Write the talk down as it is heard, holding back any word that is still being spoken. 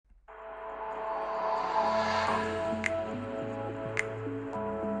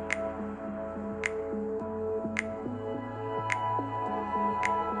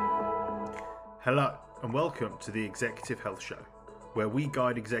Hello, and welcome to the Executive Health Show, where we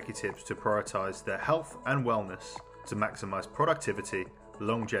guide executives to prioritize their health and wellness to maximize productivity,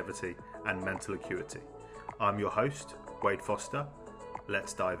 longevity, and mental acuity. I'm your host, Wade Foster.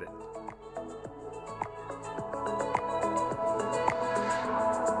 Let's dive in.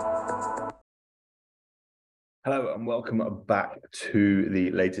 Hello and welcome back to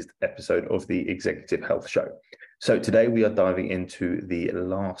the latest episode of the Executive Health Show. So today we are diving into the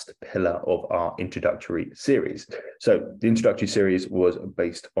last pillar of our introductory series. So the introductory series was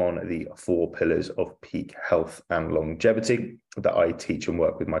based on the 4 pillars of peak health and longevity that I teach and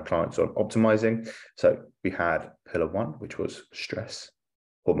work with my clients on optimizing. So we had pillar 1, which was stress,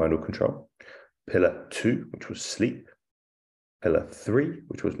 hormonal control. Pillar 2, which was sleep. Pillar 3,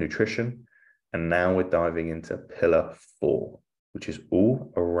 which was nutrition. And now we're diving into pillar 4, which is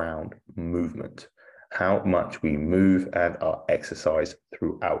all around movement, how much we move and our exercise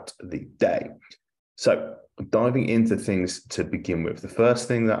throughout the day. So diving into things to begin with, the first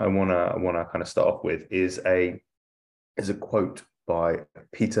thing that I wanna kind of start off with is a quote by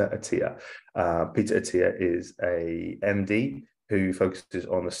Peter Attia. Peter Attia is a MD who focuses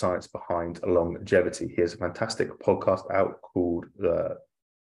on the science behind longevity. He has a fantastic podcast out called The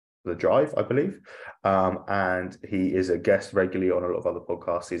Drive, I believe. And he is a guest regularly on a lot of other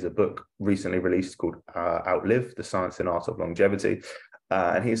podcasts. He has a book recently released called Outlive, The Science and Art of Longevity.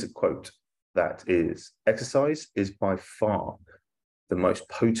 And here's a quote that is, exercise is by far the most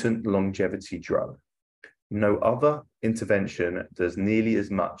potent longevity drug. No other intervention does nearly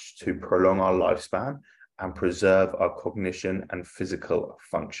as much to prolong our lifespan and preserve our cognition and physical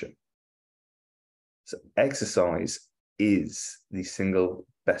function. So exercise is the single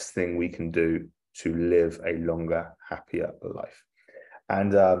best thing we can do to live a longer, happier life.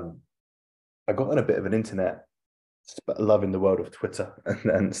 And I got on a bit of an internet, loving the world of Twitter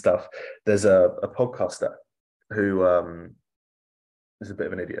and stuff. There's a podcaster who is a bit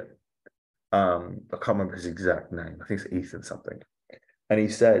of an idiot. I can't remember his exact name. I think it's Ethan something. And he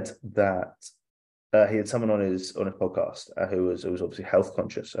said that he had someone on his podcast who was obviously health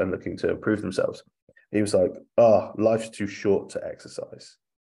conscious and looking to improve themselves. He was like, life's too short to exercise.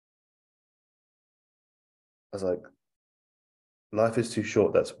 I was like, life is too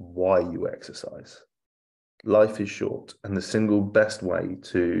short. That's why you exercise. Life is short. And the single best way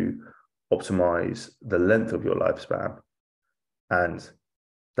to optimize the length of your lifespan and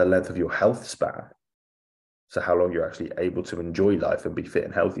the length of your health span, so how long you're actually able to enjoy life and be fit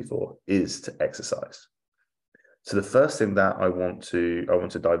and healthy for, is to exercise. So the first thing that I want to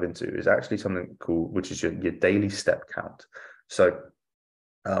dive into is actually something called, which is your daily step count. So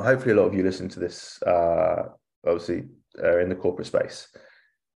hopefully a lot of you listen to this, obviously in the corporate space.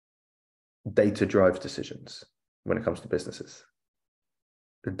 Data drives decisions when it comes to businesses.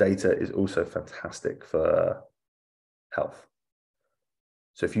 The data is also fantastic for health.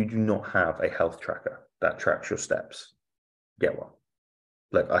 So if you do not have a health tracker that tracks your steps, get one.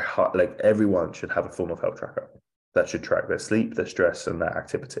 Like everyone should have a form of health tracker that should track their sleep, their stress, and their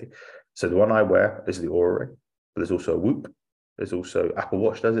activity. So the one I wear is the Oura Ring, but there's also a Whoop. There's also Apple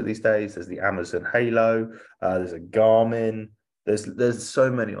Watch does it these days. There's the Amazon Halo. There's a Garmin. There's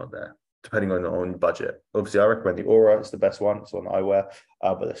so many on there, depending on budget. Obviously, I recommend the Oura. It's the best one. It's the one that I wear.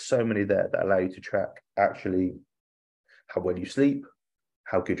 But there's so many there that allow you to track actually how well you sleep,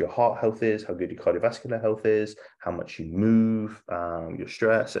 how good your heart health is, how good your cardiovascular health is, how much you move, your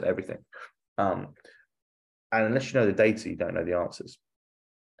stress, and everything. And unless you know the data, you don't know the answers.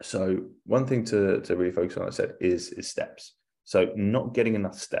 So one thing to really focus on, I said, is steps. So not getting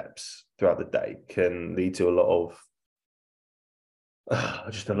enough steps throughout the day can lead to a lot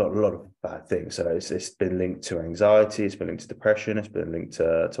of bad things. So it's been linked to anxiety, it's been linked to depression, it's been linked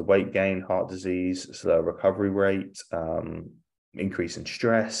to weight gain, heart disease, slow recovery rate, increase in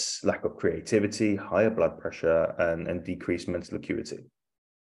stress, lack of creativity, higher blood pressure, and decreased mental acuity.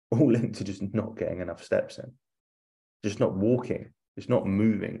 All linked to just not getting enough steps in, just not walking, just not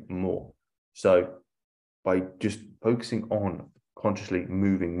moving more. So by just focusing on consciously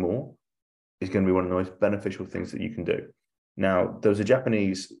moving more is going to be one of the most beneficial things that you can do. Now, there was a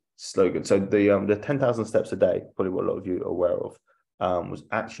Japanese slogan. So the 10,000 steps a day, probably what a lot of you are aware of, was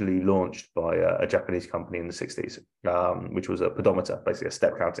actually launched by a Japanese company in the 60s, which was a pedometer, basically a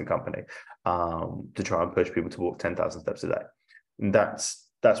step counting company, to try and push people to walk 10,000 steps a day. And that's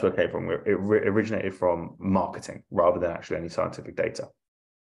where it came from. It originated from marketing rather than actually any scientific data.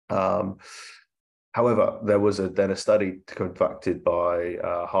 However, there was then a study conducted by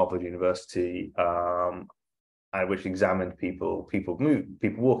Harvard University, which examined people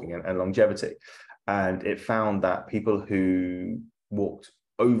walking and longevity, and it found that people who walked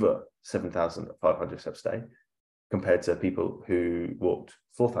over 7,500 steps a day compared to people who walked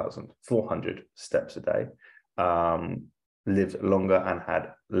 4,400 steps a day, lived longer and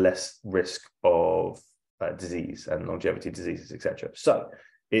had less risk of disease and longevity diseases, etc. So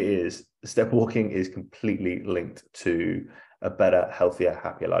step walking is completely linked to a better, healthier,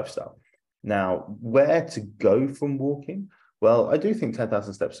 happier lifestyle. Now, where to go from walking? Well, I do think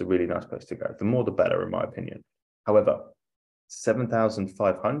 10,000 steps is a really nice place to go. The more, the better, in my opinion. However,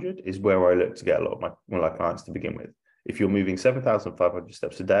 7,500 is where I look to get a lot of my clients to begin with. If you're moving 7,500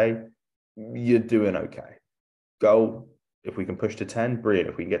 steps a day, you're doing okay. Goal, if we can push to 10, brilliant.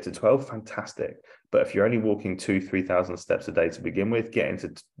 If we can get to 12, fantastic. But if you're only walking 3,000 steps a day to begin with, getting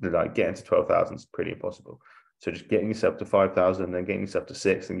to 12,000 is pretty impossible. So just getting yourself to 5,000, then getting yourself to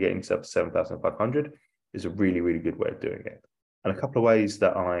 6, and getting yourself to 7,500 is a really, really good way of doing it. And a couple of ways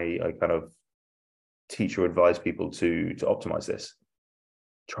that I kind of teach or advise people to optimize this.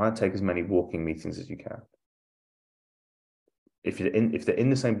 Try and take as many walking meetings as you can. If they're in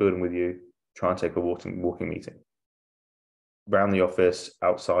the same building with you, try and take a walking meeting. Around the office,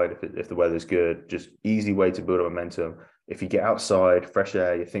 outside, if the weather's good, just easy way to build up momentum. If you get outside, fresh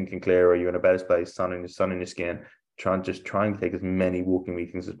air, you're thinking clearer, you're in a better space, sun in your skin, try and take as many walking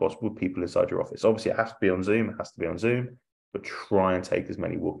meetings as possible with people inside your office. Obviously, it has to be on Zoom, but try and take as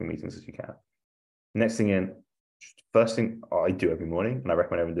many walking meetings as you can. First thing I do every morning, and I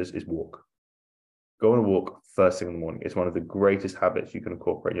recommend everyone does, is walk. Go on a walk first thing in the morning. It's one of the greatest habits you can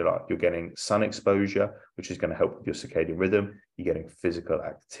incorporate in your life. You're getting sun exposure, which is going to help with your circadian rhythm. You're getting physical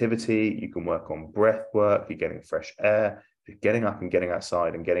activity. You can work on breath work. You're getting fresh air. You're getting up and getting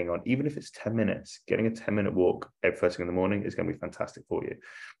outside and getting on, even if it's 10 minutes, getting a 10-minute walk every first thing in the morning is going to be fantastic for you.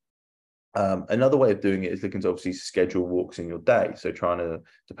 Another way of doing it is looking to obviously schedule walks in your day. So trying to,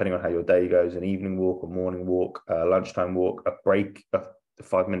 depending on how your day goes, an evening walk, a morning walk, a lunchtime walk, a break, a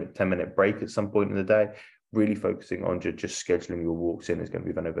 5-minute, 10-minute break at some point in the day, really focusing on just scheduling your walks in is going to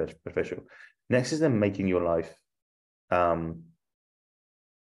be very beneficial. Next is then making your life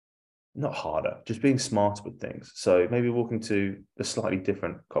not harder, just being smarter with things. So maybe walking to a slightly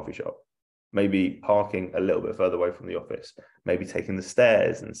different coffee shop, maybe parking a little bit further away from the office, maybe taking the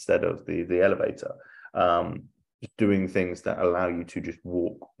stairs instead of the elevator, just doing things that allow you to just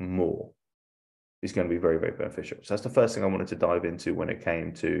walk more is going to be very, very beneficial. So that's the first thing I wanted to dive into when it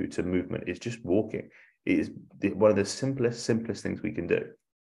came to movement, is just walking. It is one of the simplest things we can do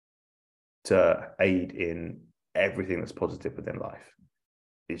to aid in everything that's positive within life,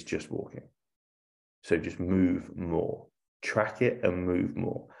 is just walking. So just move more, track it and move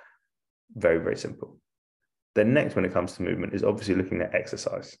more. Very, very simple. Then next, when it comes to movement, is obviously looking at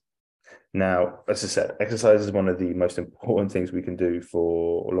exercise. Now, as I said, exercise is one of the most important things we can do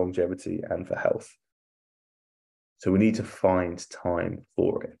for longevity and for health. So we need to find time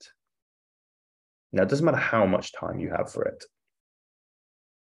for it. Now, it doesn't matter how much time you have for it,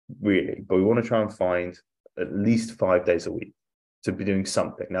 really, but we want to try and find at least 5 days a week to be doing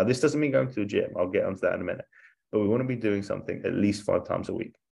something. Now, this doesn't mean going to the gym. I'll get onto that in a minute. But we want to be doing something at least 5 times a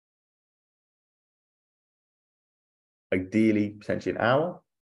week. Ideally, potentially an hour,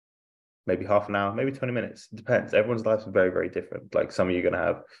 maybe half an hour, maybe 20 minutes. It depends. Everyone's life is very, very different. Like some of you are going to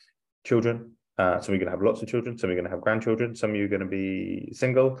have children. Some of you are going to have lots of children. Some of you are going to have grandchildren. Some of you are going to be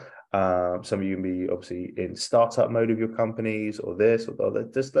single. Some of you can be obviously in startup mode of your companies, or this or the other.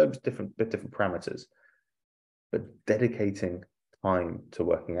 There's those different parameters. But dedicating time to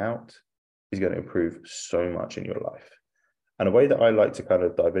working out is going to improve so much in your life. And a way that I like to kind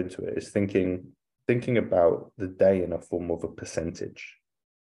of dive into it is thinking about the day in a form of a percentage.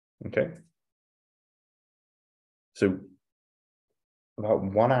 Okay. So about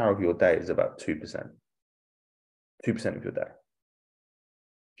 1 hour of your day is about 2%. 2% of your day.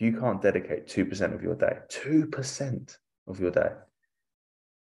 If you can't dedicate 2% of your day, 2% of your day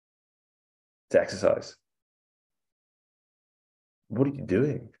to exercise, what are you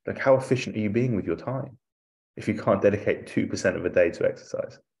doing? Like, how efficient are you being with your time if you can't dedicate 2% of a day to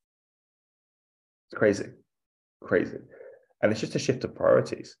exercise? It's crazy. And it's just a shift of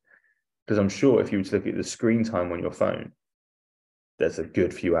priorities. Because I'm sure if you were to look at the screen time on your phone, there's a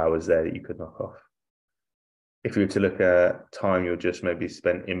good few hours there that you could knock off. If you were to look at time you'll just maybe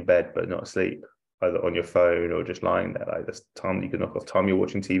spent in bed but not asleep, either on your phone or just lying there, like that's time that you could knock off. Time you're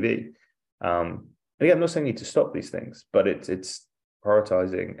watching TV. And again, I'm not saying you need to stop these things, but it's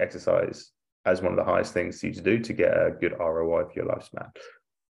prioritizing exercise as one of the highest things for you to do to get a good ROI for your lifespan.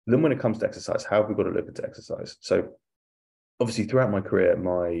 Then when it comes to exercise, how have we got to look at exercise? So obviously throughout my career,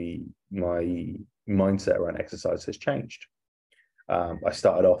 my mindset around exercise has changed. I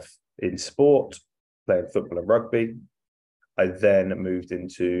started off in sport, playing football and rugby. I then moved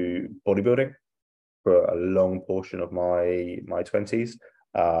into bodybuilding for a long portion of my 20s.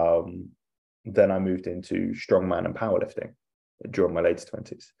 Then I moved into strongman and powerlifting during my later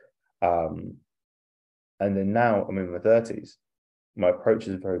 20s. And then now I'm in my 30s. My approach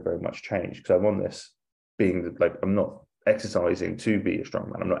has very, very much changed because I'm on this being like, I'm not exercising to be a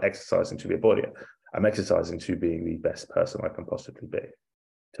strongman. I'm not exercising to be a bodyer. I'm exercising to being the best person I can possibly be,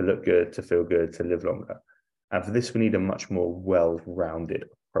 to look good, to feel good, to live longer. And for this, we need a much more well-rounded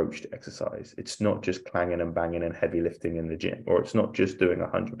approach to exercise. It's not just clanging and banging and heavy lifting in the gym, or it's not just doing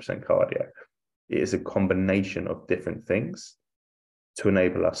 100% cardio. It is a combination of different things to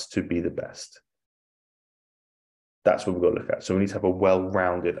enable us to be the best. That's what we've got to look at. So we need to have a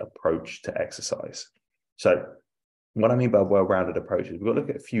well-rounded approach to exercise. So what I mean by well-rounded approach is we've got to look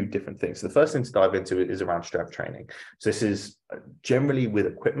at a few different things. So the first thing to dive into is around strength training. So this is generally with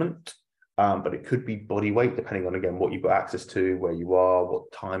equipment, but it could be body weight, depending on, again, what you've got access to, where you are,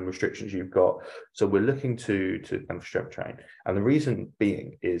 what time restrictions you've got. So we're looking to kind of strength train. And the reason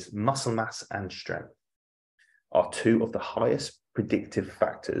being is muscle mass and strength are two of the highest predictive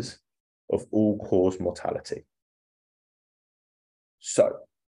factors of all-cause mortality. So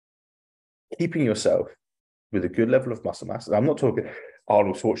keeping yourself with a good level of muscle mass, I'm not talking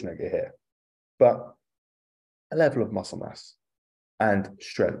Arnold Schwarzenegger here, but a level of muscle mass and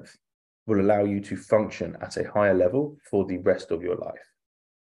strength will allow you to function at a higher level for the rest of your life.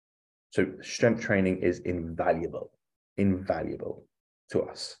 So strength training is invaluable to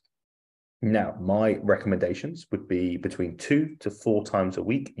us. Now, my recommendations would be between 2 to 4 times a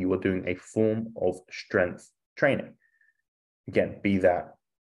week, you are doing a form of strength training. Again, be that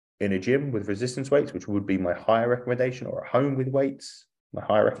in a gym with resistance weights, which would be my higher recommendation, or at home with weights, my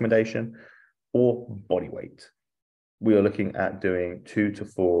higher recommendation, or body weight. We are looking at doing 2 to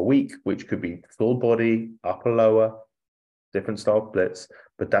 4 a week, which could be full body, upper, lower, different style splits,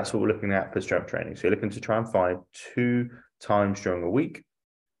 but that's what we're looking at for strength training. So you're looking to try and find 2 times during a week,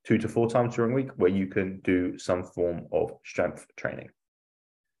 2 to 4 times during a week, where you can do some form of strength training.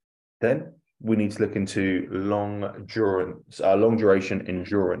 Then we need to look into long duration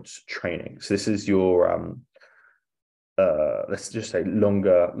endurance training. So this is your let's just say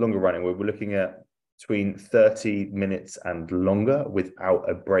longer running, where we're looking at between 30 minutes and longer without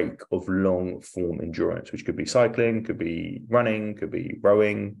a break of long form endurance, which could be cycling, could be running, could be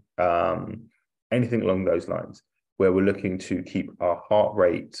rowing, anything along those lines, where we're looking to keep our heart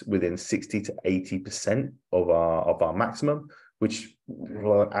rate within 60 to 80% of our maximum, which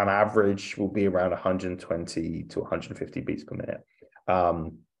on average will be around 120 to 150 beats per minute,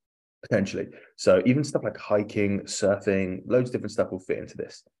 potentially. So even stuff like hiking, surfing, loads of different stuff will fit into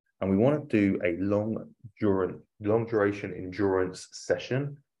this. And we want to do a long duration endurance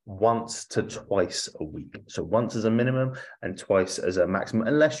session once to twice a week. So once as a minimum and twice as a maximum,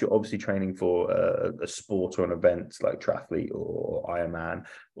 unless you're obviously training for a sport or an event like triathlete or Ironman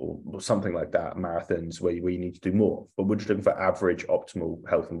or something like that, marathons where you need to do more. But we're just looking for average optimal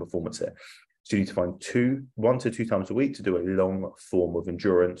health and performance here. So you need to find 1 to 2 times a week to do a long form of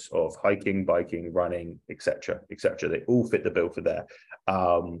endurance of hiking, biking, running, etc., etc. They all fit the bill for there.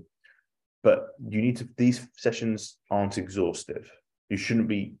 But you need to, these sessions aren't exhaustive. You shouldn't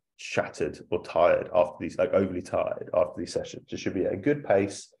be shattered or tired after these, like overly tired after these sessions. It should be at a good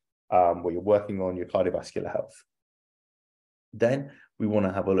pace where you're working on your cardiovascular health. Then we want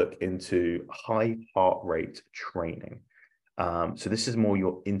to have a look into high heart rate training. So this is more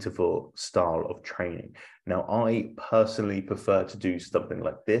your interval style of training. Now, I personally prefer to do something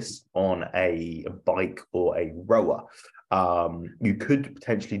like this on a bike or a rower. You could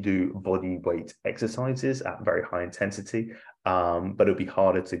potentially do body weight exercises at very high intensity, but it'll be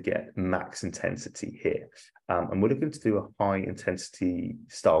harder to get max intensity here. And we're looking to do a high intensity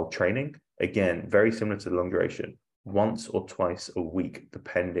style training. Again, very similar to the long duration, once or twice a week,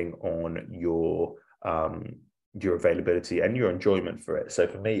 depending on your availability and your enjoyment for it. So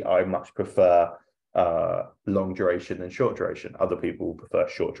for me, I much prefer long duration than short duration. Other people will prefer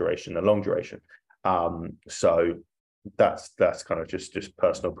short duration than long duration. So that's kind of just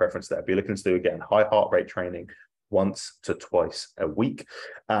personal preference there. But you're looking to do, again, high heart rate training once to twice a week.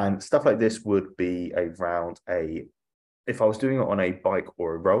 And stuff like this would be around if I was doing it on a bike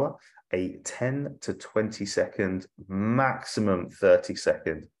or a rower, a 10 to 20 second, maximum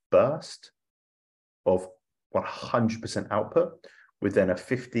 30-second burst of 100% output, with then a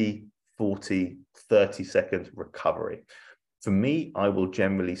 50, 40, 30-second recovery. For me, I will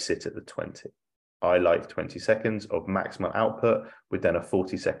generally sit at the 20. I like 20 seconds of maximum output with then a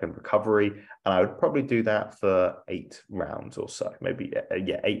 40-second recovery. And I would probably do that for 8 rounds or so, maybe,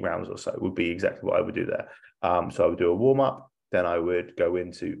 8 rounds or so would be exactly what I would do there. So I would do a warm up, then I would go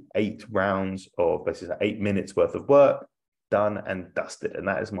into 8 rounds of basically 8 minutes worth of work, done and dusted. And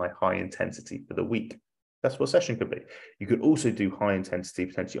that is my high intensity for the week. That's what a session could be. You could also do high intensity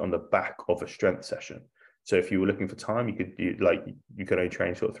potentially on the back of a strength session. So if you were looking for time, you could only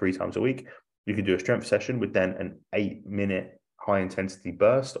train sort of 3 times a week. You could do a strength session with then an 8-minute high intensity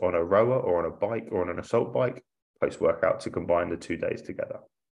burst on a rower or on a bike or on an assault bike post workout to combine the 2 days together.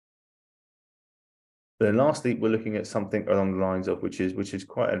 Then lastly, we're looking at something along the lines of which is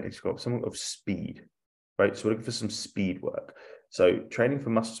quite an interesting, something of speed, right? So we're looking for some speed work. So training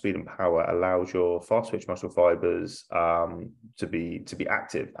for muscle speed and power allows your fast twitch muscle fibers to be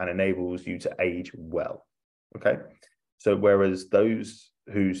active and enables you to age well. Okay, so whereas those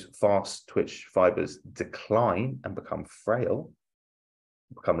whose fast twitch fibers decline and become frail,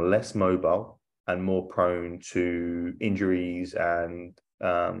 become less mobile and more prone to injuries and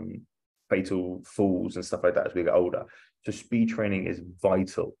fatal falls and stuff like that as we get older. So speed training is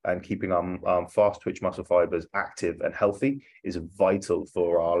vital, and keeping our fast twitch muscle fibers active and healthy is vital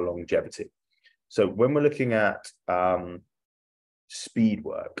for our longevity. So when we're looking at speed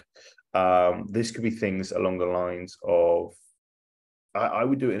work, this could be things along the lines of, I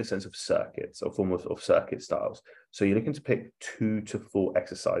would do it in a sense of circuits or form of circuit styles. So you're looking to pick 2 to 4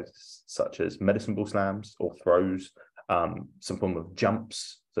 exercises, such as medicine ball slams or throws, some form of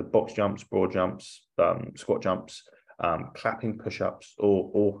jumps, so box jumps, broad jumps, squat jumps, clapping push-ups,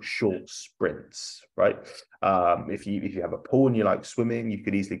 or short sprints, right? If you have a pool and you like swimming, you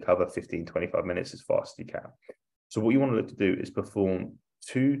could easily cover 15, 25 minutes as fast as you can. So what you want to look to do is perform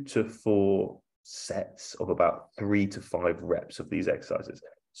 2 to 4 sets of about 3 to 5 reps of these exercises.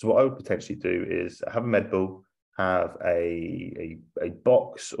 So what I would potentially do is have a med ball, have a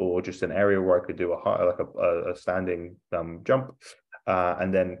box or just an area where I could do a standing jump,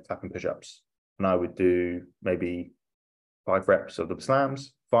 and then clapping push-ups. And I would do maybe 5 reps of the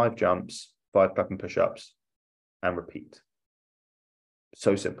slams, 5 jumps, 5 clapping push-ups, and repeat.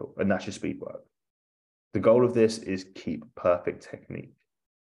 So simple, and that's your speed work. The goal of this is keep perfect technique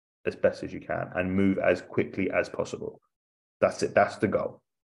as best as you can and move as quickly as possible. That's it. That's the goal.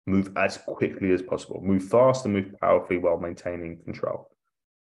 Move as quickly as possible. Move fast and move powerfully while maintaining control.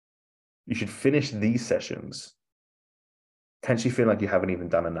 You should finish these sessions potentially feel like you haven't even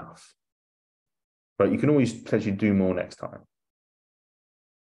done enough. But you can always potentially do more next time.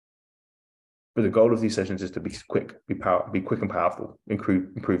 But the goal of these sessions is to be quick, be quick and powerful,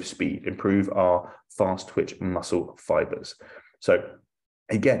 improve speed, improve our fast twitch muscle fibers. So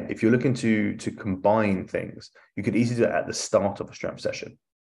again, if you're looking to combine things, you could easily do that at the start of a strength session.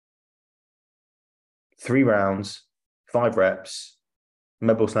 3 rounds, 5 reps,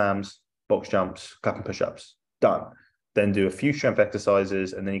 med ball slams, box jumps, clapping push-ups, done. Then do a few strength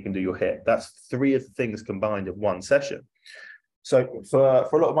exercises, and then you can do your HIIT. That's 3 of the things combined in one session. So for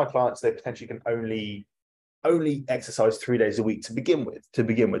a lot of my clients, they potentially can only exercise 3 days a week to begin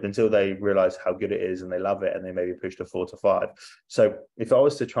with, until they realize how good it is and they love it, and they maybe push to 4 to 5. So if I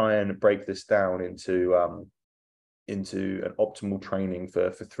was to try and break this down into an optimal training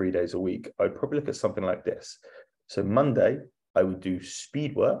for 3 days a week, I'd probably look at something like this. So Monday, I would do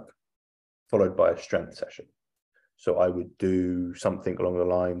speed work followed by a strength session. So I would do something along the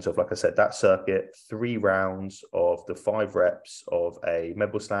lines of, like I said, that circuit, 3 rounds of the 5 reps of a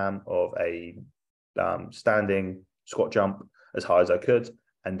med ball slam, of a standing squat jump as high as I could,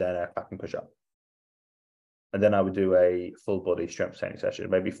 and then a clapping push-up. And then I would do a full body strength training session,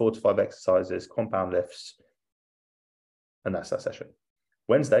 maybe 4 to 5 exercises, compound lifts, and that's that session.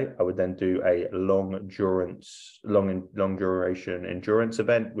 Wednesday, I would then do a long duration endurance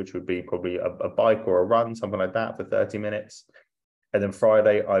event, which would be probably a bike or a run, something like that, for 30 minutes. And then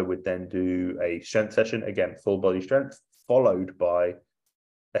Friday, I would then do a strength session, again, full body strength, followed by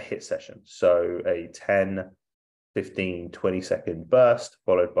a HIIT session. So a 10, 15, 20-second burst,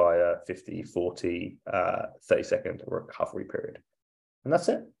 followed by a 50, 40, 30-second recovery period. And that's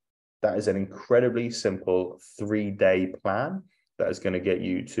it. That is an incredibly simple 3-day plan that is going to get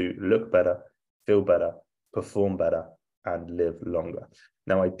you to look better, feel better, perform better, and live longer.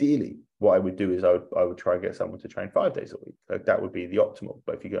 Now, ideally, what I would do is I would try and get someone to train 5 days a week. Like, that would be the optimal.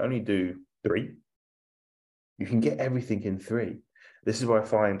 But if you can only do 3, you can get everything in 3. This is where I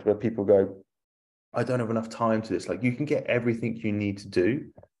find where people go, I don't have enough time to this. Like, you can get everything you need to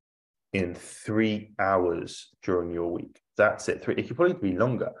do in 3 hours during your week. That's it. It could probably be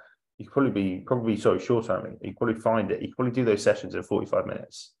longer. You could probably short term. You could probably find it. You could probably do those sessions in 45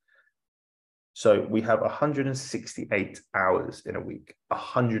 minutes. So we have 168 hours in a week,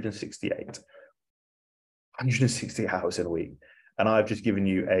 168 hours in a week. And I've just given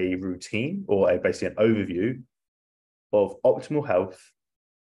you a routine or basically an overview of optimal health,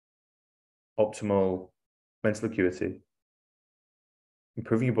 optimal mental acuity,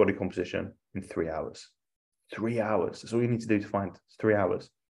 improving your body composition in 3 hours. 3 hours. That's all you need to do to find 3 hours.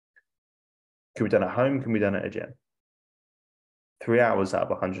 Can be done at home, can be done at a gym. 3 hours out of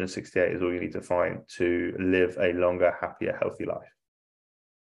 168 is all you need to find to live a longer, happier, healthy life.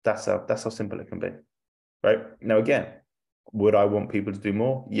 That's how simple it can be. Right? Now, again, would I want people to do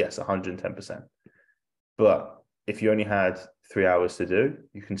more? Yes, 110%. But if you only had 3 hours to do,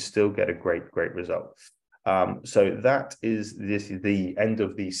 you can still get a great result. So that is the end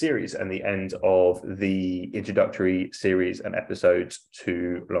of the series and the end of the introductory series and episodes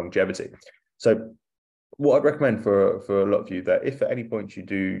to longevity. So what I'd recommend for a lot of you, that if at any point you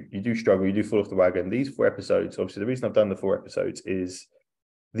do struggle, you do fall off the wagon, these 4 episodes, obviously the reason I've done the 4 episodes is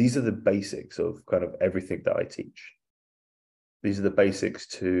these are the basics of kind of everything that I teach. These are the basics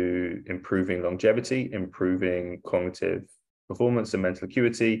to improving longevity, improving cognitive performance and mental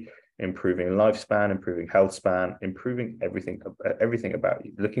acuity, improving lifespan, improving health span, improving everything about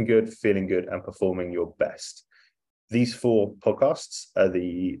you, looking good, feeling good, and performing your best. These 4 podcasts are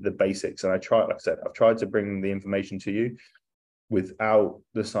the basics. And like I said, I've tried to bring the information to you without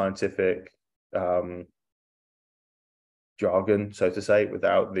the scientific jargon, so to say,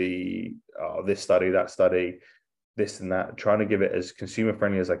 without the this study, that study, this and that, trying to give it as consumer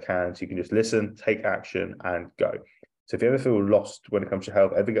friendly as I can, so you can just listen, take action, and go. So if you ever feel lost when it comes to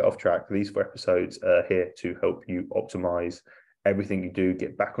health, ever get off track, these 4 episodes are here to help you optimize everything you do,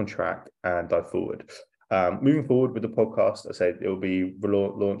 get back on track, and dive forward. Moving forward with the podcast, I said it will be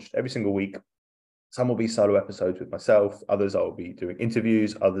launched every single week. Some will be solo episodes with myself. Others I'll be doing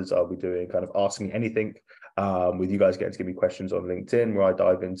interviews. Others I'll be doing kind of asking anything, with you guys getting to give me questions on LinkedIn, where I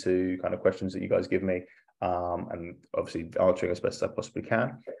dive into kind of questions that you guys give me, and obviously answering as best as I possibly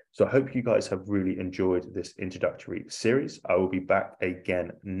can. So I hope you guys have really enjoyed this introductory series. I will be back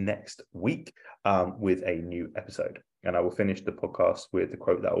again next week with a new episode. And I will finish the podcast with the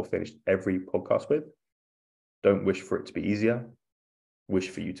quote that I will finish every podcast with. Don't wish for it to be easier. Wish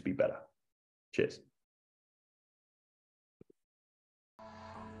for you to be better. Cheers.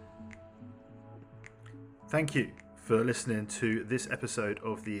 Thank you for listening to this episode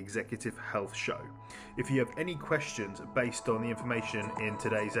of the Executive Health Show. If you have any questions based on the information in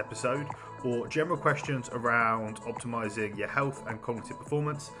today's episode, or general questions around optimizing your health and cognitive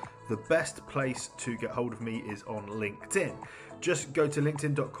performance, the best place to get hold of me is on LinkedIn. Just go to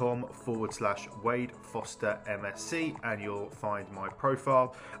linkedin.com/Wade Foster MSc and you'll find my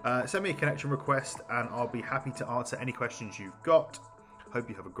profile. Send me a connection request and I'll be happy to answer any questions you've got. Hope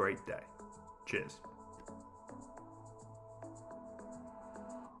you have a great day. Cheers.